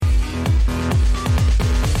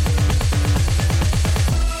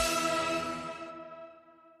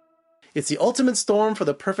It's the ultimate storm for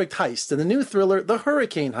the perfect heist in the new thriller, The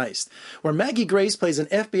Hurricane Heist, where Maggie Grace plays an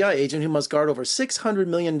FBI agent who must guard over $600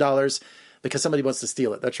 million because somebody wants to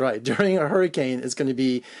steal it. That's right. During a hurricane is going to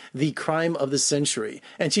be the crime of the century.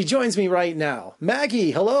 And she joins me right now.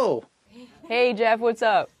 Maggie, hello. Hey, Jeff, what's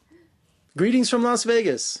up? Greetings from Las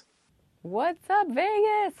Vegas. What's up,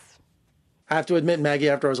 Vegas? I have to admit, Maggie,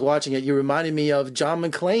 after I was watching it, you reminded me of John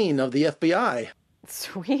McClane of the FBI.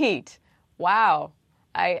 Sweet. Wow.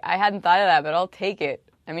 I hadn't thought of that, but I'll take it.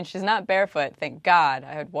 I mean, she's not barefoot, thank God.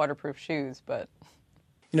 I had waterproof shoes, but...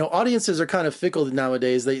 You know, audiences are kind of fickle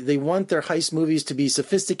nowadays. They want their heist movies to be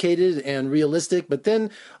sophisticated and realistic, but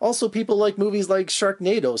then also people like movies like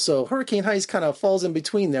Sharknado. So Hurricane Heist kind of falls in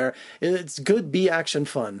between there. It's good B-action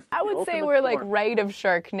fun. I would say we're like right of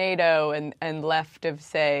Sharknado and left of,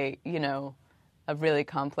 say, you know, a really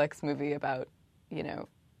complex movie about, you know,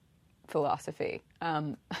 philosophy.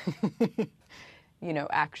 You know,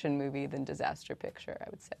 action movie than disaster picture, I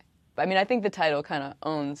would say. But I mean, I think the title kind of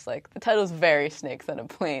owns, like, the title's very Snakes on a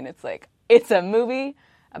Plane. It's like, it's a movie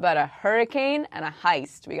about a hurricane and a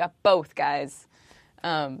heist. We got both, guys.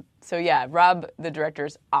 So yeah, Rob, the director,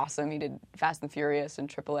 is awesome. He did Fast and Furious and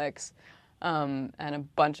Triple X, and a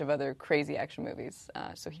bunch of other crazy action movies.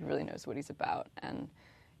 So he really knows what he's about. And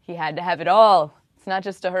he had to have it all. It's not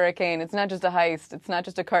just a hurricane. It's not just a heist. It's not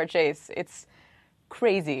just a car chase. It's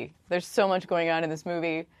crazy. There's so much going on in this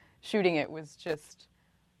movie. Shooting it was just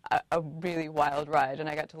a really wild ride, and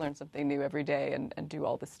I got to learn something new every day and do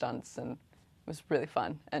all the stunts, and it was really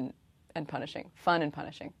fun and punishing. Fun and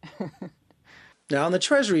punishing. Now, on the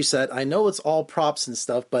Treasury set, I know it's all props and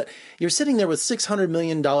stuff, but you're sitting there with $600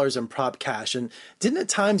 million in prop cash, and didn't at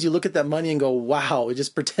times you look at that money and go, wow, it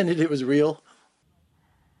just pretended it was real?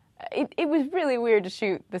 It was really weird to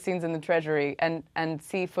shoot the scenes in the Treasury and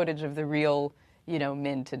see footage of the real, you know,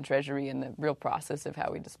 Mint and Treasury and the real process of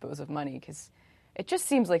how we dispose of money, because it just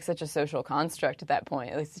seems like such a social construct at that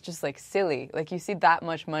point. It's just like silly. Like you see that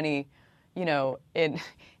much money, you know, in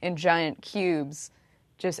giant cubes,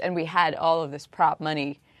 and we had all of this prop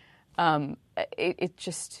money.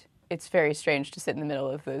 It's very strange to sit in the middle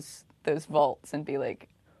of those vaults and be like,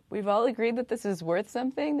 we've all agreed that this is worth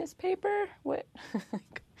something, this paper? What?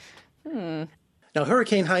 Now,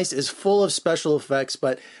 Hurricane Heist is full of special effects,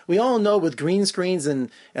 but we all know with green screens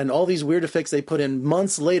and all these weird effects they put in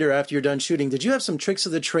months later after you're done shooting, did you have some tricks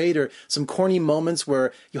of the trade or some corny moments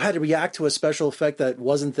where you had to react to a special effect that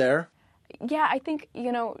wasn't there? Yeah, I think,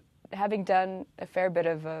 you know, having done a fair bit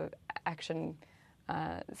of action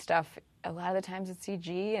stuff, a lot of the times it's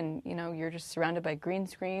CG and, you know, you're just surrounded by green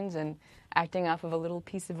screens and acting off of a little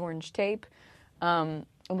piece of orange tape.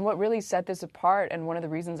 And what really set this apart, and one of the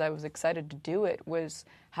reasons I was excited to do it, was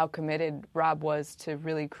how committed Rob was to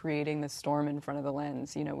really creating the storm in front of the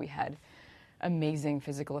lens. You know, we had amazing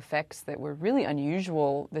physical effects that were really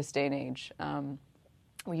unusual this day and age.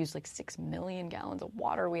 We used like 6 million gallons of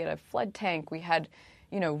water. We had a flood tank. We had,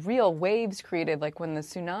 you know, real waves created. Like when the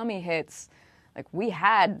tsunami hits, like we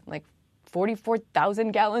had like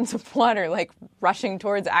 44,000 gallons of water like rushing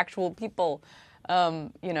towards actual people.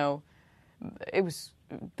 You know, it was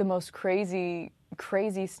the most crazy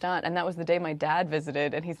stunt, and that was the day my dad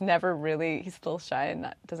visited, and he's still shy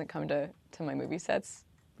and doesn't come to my movie sets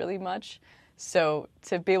really much. So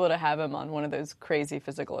to be able to have him on one of those crazy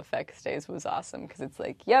physical effects days was awesome, because it's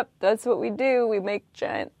like, yep, that's what we do. We make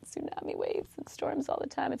giant tsunami waves and storms all the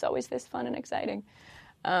time. It's always this fun and exciting.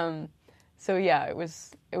 So yeah, it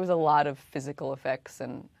was a lot of physical effects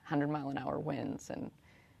and 100-mile-an-hour winds, and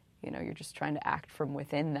you know, you're just trying to act from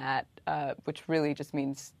within that, which really just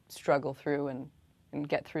means struggle through and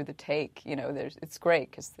get through the take. You know, it's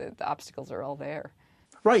great because the obstacles are all there.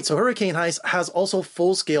 Right, so Hurricane Heist has also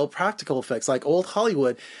full-scale practical effects like old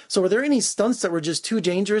Hollywood. So were there any stunts that were just too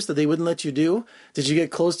dangerous that they wouldn't let you do? Did you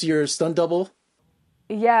get close to your stunt double?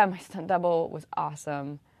 Yeah, my stunt double was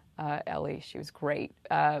awesome. Ellie, she was great.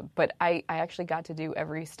 But I actually got to do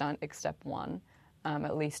every stunt except one,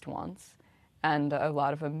 at least once. And a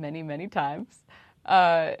lot of them many, many times,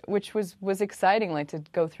 which was exciting, like to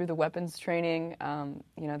go through the weapons training.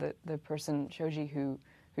 You know, the person, Shoji, who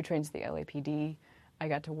trains the LAPD, I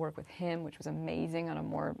got to work with him, which was amazing, on a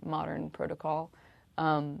more modern protocol.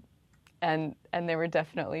 And there were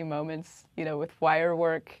definitely moments, you know, with wire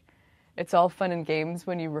work. It's all fun and games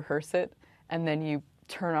when you rehearse it, and then you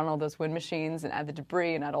turn on all those wind machines and add the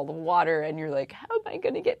debris and add all the water, and you're like, how am I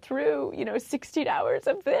going to get through, you know, 16 hours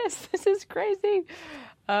of this? This is crazy.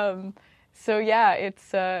 So yeah,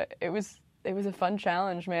 it was a fun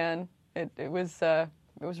challenge, man. It was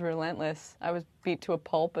relentless. I was beat to a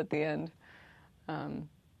pulp at the end.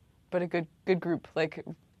 But a good group, like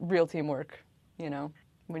real teamwork, you know.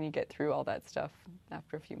 when you get through all that stuff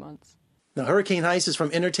after a few months. Now, Hurricane Heist is from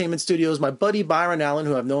Entertainment Studios. My buddy Byron Allen,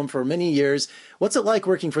 who I've known for many years. What's it like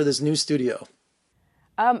working for this new studio?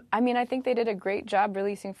 I mean, I think they did a great job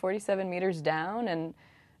releasing 47 Meters Down, and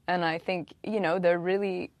I think, you know, they're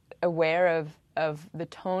really aware of the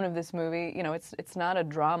tone of this movie. You know, it's not a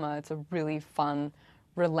drama. It's a really fun,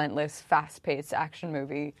 relentless, fast-paced action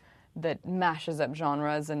movie that mashes up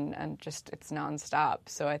genres and just it's nonstop.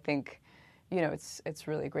 So I think, you know, it's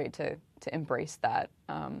really great to embrace that.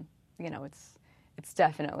 You know, it's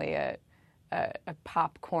definitely a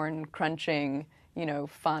popcorn crunching, you know,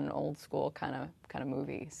 fun old school kind of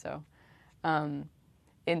movie. So,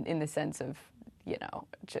 in the sense of, you know,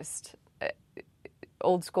 just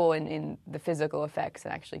old school in the physical effects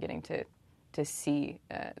and actually getting to see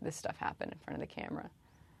this stuff happen in front of the camera.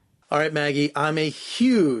 All right, Maggie, I'm a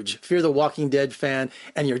huge Fear the Walking Dead fan,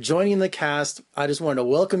 and you're joining the cast. I just wanted to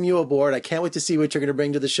welcome you aboard. I can't wait to see what you're going to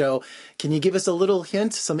bring to the show. Can you give us a little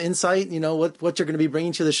hint, some insight, you know, what you're going to be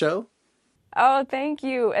bringing to the show? Oh, thank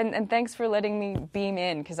you. And thanks for letting me beam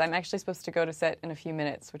in, because I'm actually supposed to go to set in a few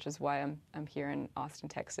minutes, which is why I'm here in Austin,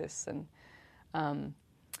 Texas. And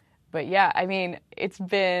but yeah, I mean, it's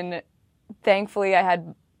been, thankfully I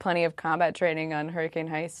had plenty of combat training on Hurricane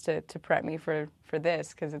Heist to prep me for this,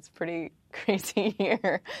 because it's pretty crazy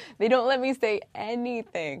here. They don't let me say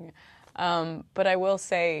anything. But I will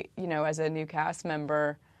say, you know, as a new cast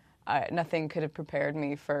member, nothing could have prepared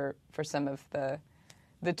me for some of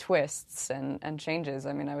the twists and changes.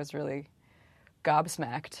 I mean, I was really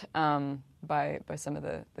gobsmacked by some of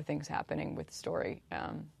the things happening with the story.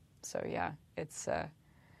 So yeah, it's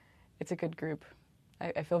a good group.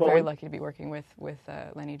 I feel very lucky to be working with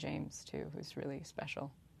Lenny James too, who's really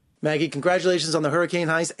special. Maggie, congratulations on the Hurricane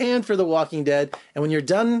Heist and for The Walking Dead. And when you're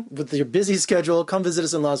done with your busy schedule, come visit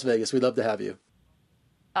us in Las Vegas. We'd love to have you.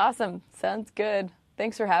 Awesome. Sounds good.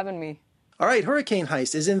 Thanks for having me. All right, Hurricane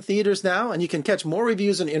Heist is in theaters now, and you can catch more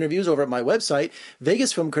reviews and interviews over at my website,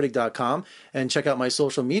 vegasfilmcritic.com, and check out my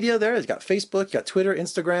social media there. It's got Facebook, you got Twitter,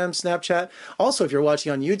 Instagram, Snapchat. Also, if you're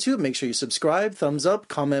watching on YouTube, make sure you subscribe, thumbs up,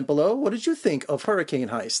 comment below. What did you think of Hurricane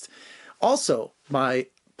Heist? Also, my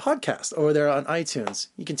podcast over there on iTunes.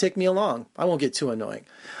 You can take me along. I won't get too annoying.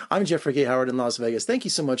 I'm Jeffrey K. Howard in Las Vegas. Thank you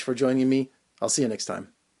so much for joining me. I'll see you next time.